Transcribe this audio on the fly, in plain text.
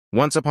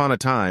Once upon a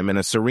time, in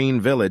a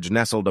serene village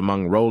nestled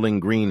among rolling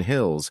green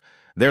hills,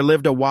 there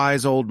lived a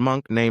wise old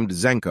monk named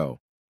Zenko.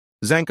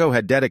 Zenko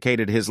had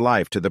dedicated his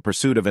life to the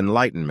pursuit of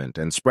enlightenment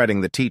and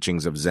spreading the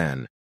teachings of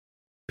Zen.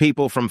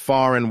 People from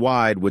far and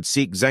wide would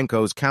seek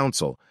Zenko's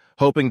counsel,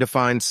 hoping to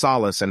find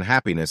solace and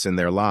happiness in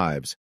their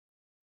lives.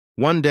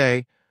 One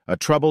day, a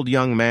troubled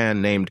young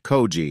man named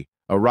Koji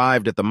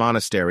arrived at the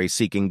monastery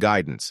seeking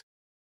guidance.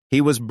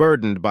 He was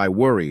burdened by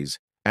worries,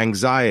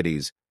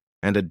 anxieties,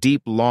 and a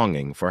deep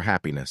longing for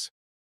happiness.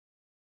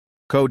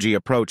 Koji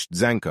approached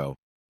Zenko,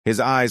 his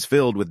eyes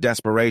filled with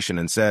desperation,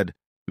 and said,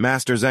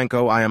 "Master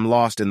Zenko, I am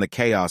lost in the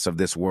chaos of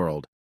this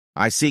world.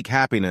 I seek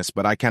happiness,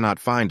 but I cannot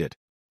find it.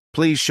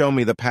 Please show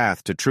me the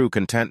path to true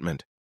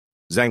contentment."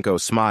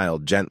 Zenko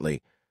smiled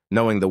gently,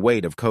 knowing the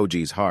weight of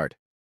Koji's heart.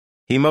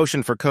 He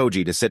motioned for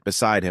Koji to sit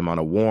beside him on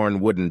a worn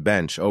wooden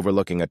bench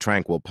overlooking a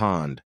tranquil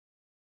pond.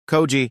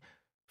 "Koji,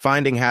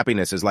 finding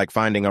happiness is like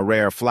finding a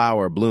rare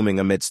flower blooming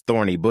amidst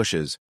thorny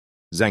bushes,"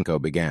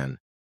 Zenko began.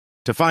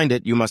 "To find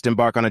it, you must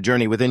embark on a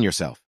journey within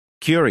yourself."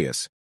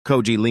 Curious,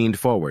 Koji leaned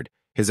forward,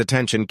 his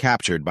attention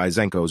captured by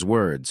Zenko's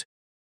words.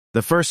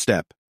 "The first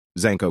step,"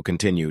 Zenko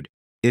continued,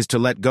 "is to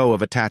let go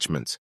of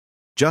attachments.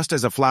 Just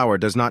as a flower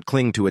does not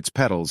cling to its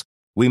petals,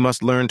 we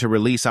must learn to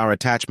release our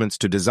attachments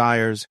to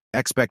desires,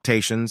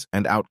 expectations,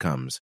 and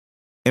outcomes.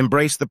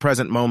 Embrace the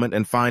present moment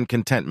and find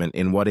contentment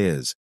in what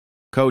is."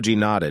 Koji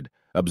nodded,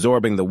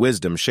 absorbing the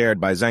wisdom shared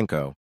by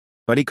Zenko.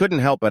 But he couldn't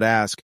help but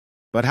ask,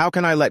 "But how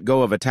can I let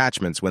go of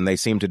attachments when they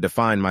seem to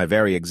define my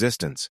very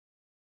existence?"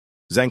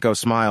 Zenko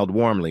smiled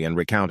warmly and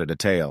recounted a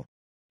tale.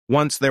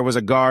 Once there was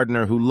a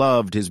gardener who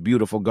loved his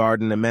beautiful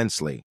garden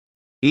immensely.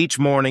 Each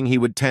morning he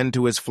would tend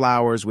to his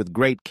flowers with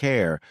great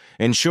care,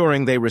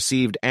 ensuring they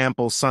received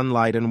ample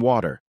sunlight and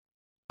water.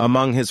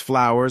 Among his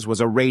flowers was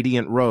a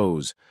radiant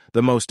rose,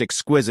 the most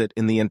exquisite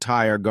in the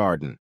entire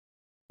garden.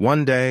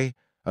 One day,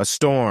 a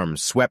storm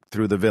swept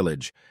through the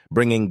village,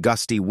 bringing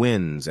gusty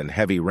winds and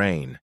heavy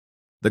rain.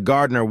 The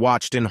gardener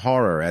watched in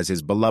horror as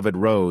his beloved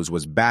rose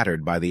was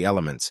battered by the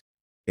elements.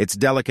 Its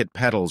delicate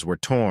petals were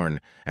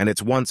torn, and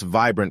its once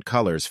vibrant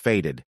colors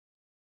faded.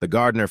 The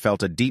gardener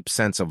felt a deep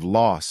sense of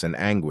loss and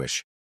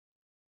anguish.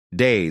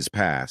 Days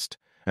passed,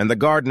 and the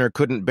gardener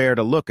couldn't bear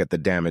to look at the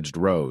damaged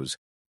rose.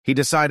 He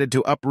decided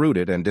to uproot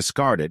it and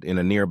discard it in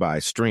a nearby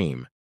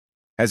stream.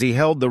 As he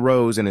held the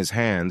rose in his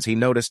hands, he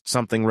noticed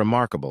something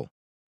remarkable.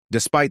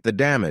 Despite the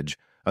damage,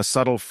 a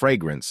subtle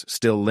fragrance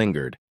still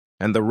lingered,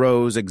 and the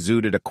rose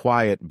exuded a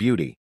quiet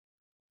beauty.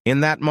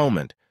 In that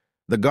moment,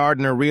 the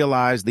gardener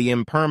realized the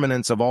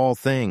impermanence of all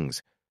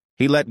things.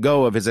 He let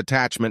go of his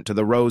attachment to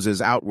the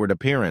rose's outward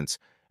appearance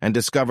and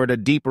discovered a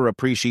deeper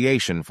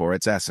appreciation for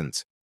its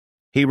essence.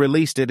 He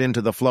released it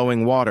into the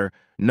flowing water,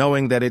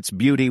 knowing that its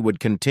beauty would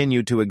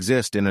continue to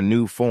exist in a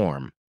new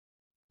form.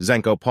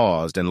 Zenko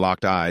paused and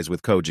locked eyes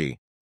with Koji.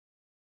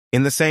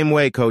 "In the same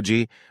way,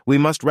 Koji, we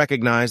must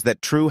recognize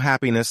that true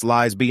happiness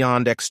lies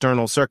beyond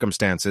external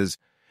circumstances.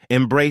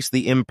 Embrace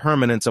the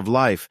impermanence of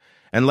life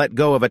and let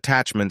go of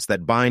attachments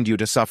that bind you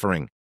to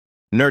suffering.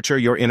 Nurture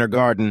your inner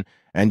garden,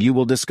 and you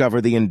will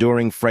discover the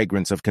enduring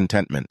fragrance of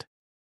contentment."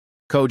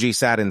 Koji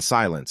sat in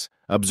silence,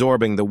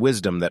 absorbing the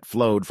wisdom that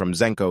flowed from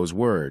Zenko's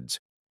words.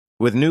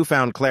 With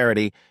newfound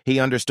clarity, he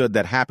understood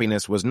that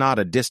happiness was not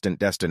a distant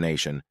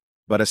destination,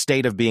 but a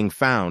state of being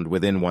found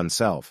within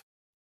oneself.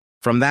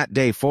 From that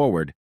day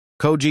forward,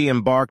 Koji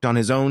embarked on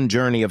his own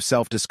journey of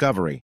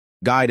self-discovery,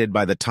 guided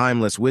by the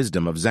timeless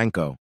wisdom of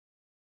Zenko.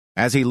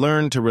 As he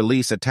learned to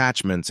release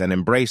attachments and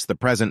embrace the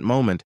present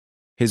moment,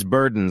 his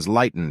burdens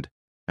lightened,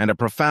 and a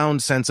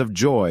profound sense of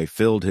joy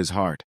filled his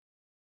heart.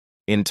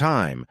 In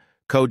time,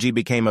 Koji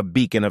became a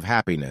beacon of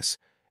happiness,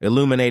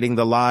 illuminating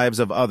the lives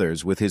of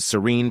others with his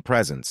serene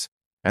presence,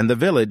 and the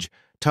village,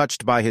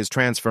 touched by his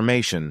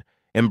transformation,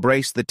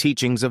 embraced the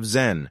teachings of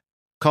Zen,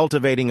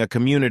 cultivating a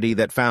community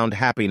that found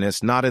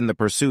happiness not in the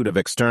pursuit of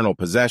external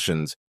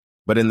possessions,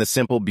 but in the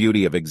simple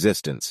beauty of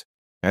existence.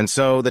 And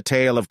so the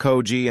tale of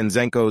Koji and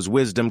Zenko's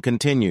wisdom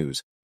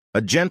continues,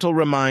 a gentle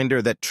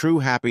reminder that true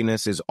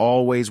happiness is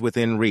always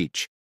within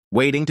reach,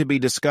 waiting to be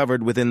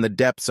discovered within the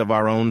depths of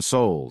our own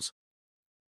souls.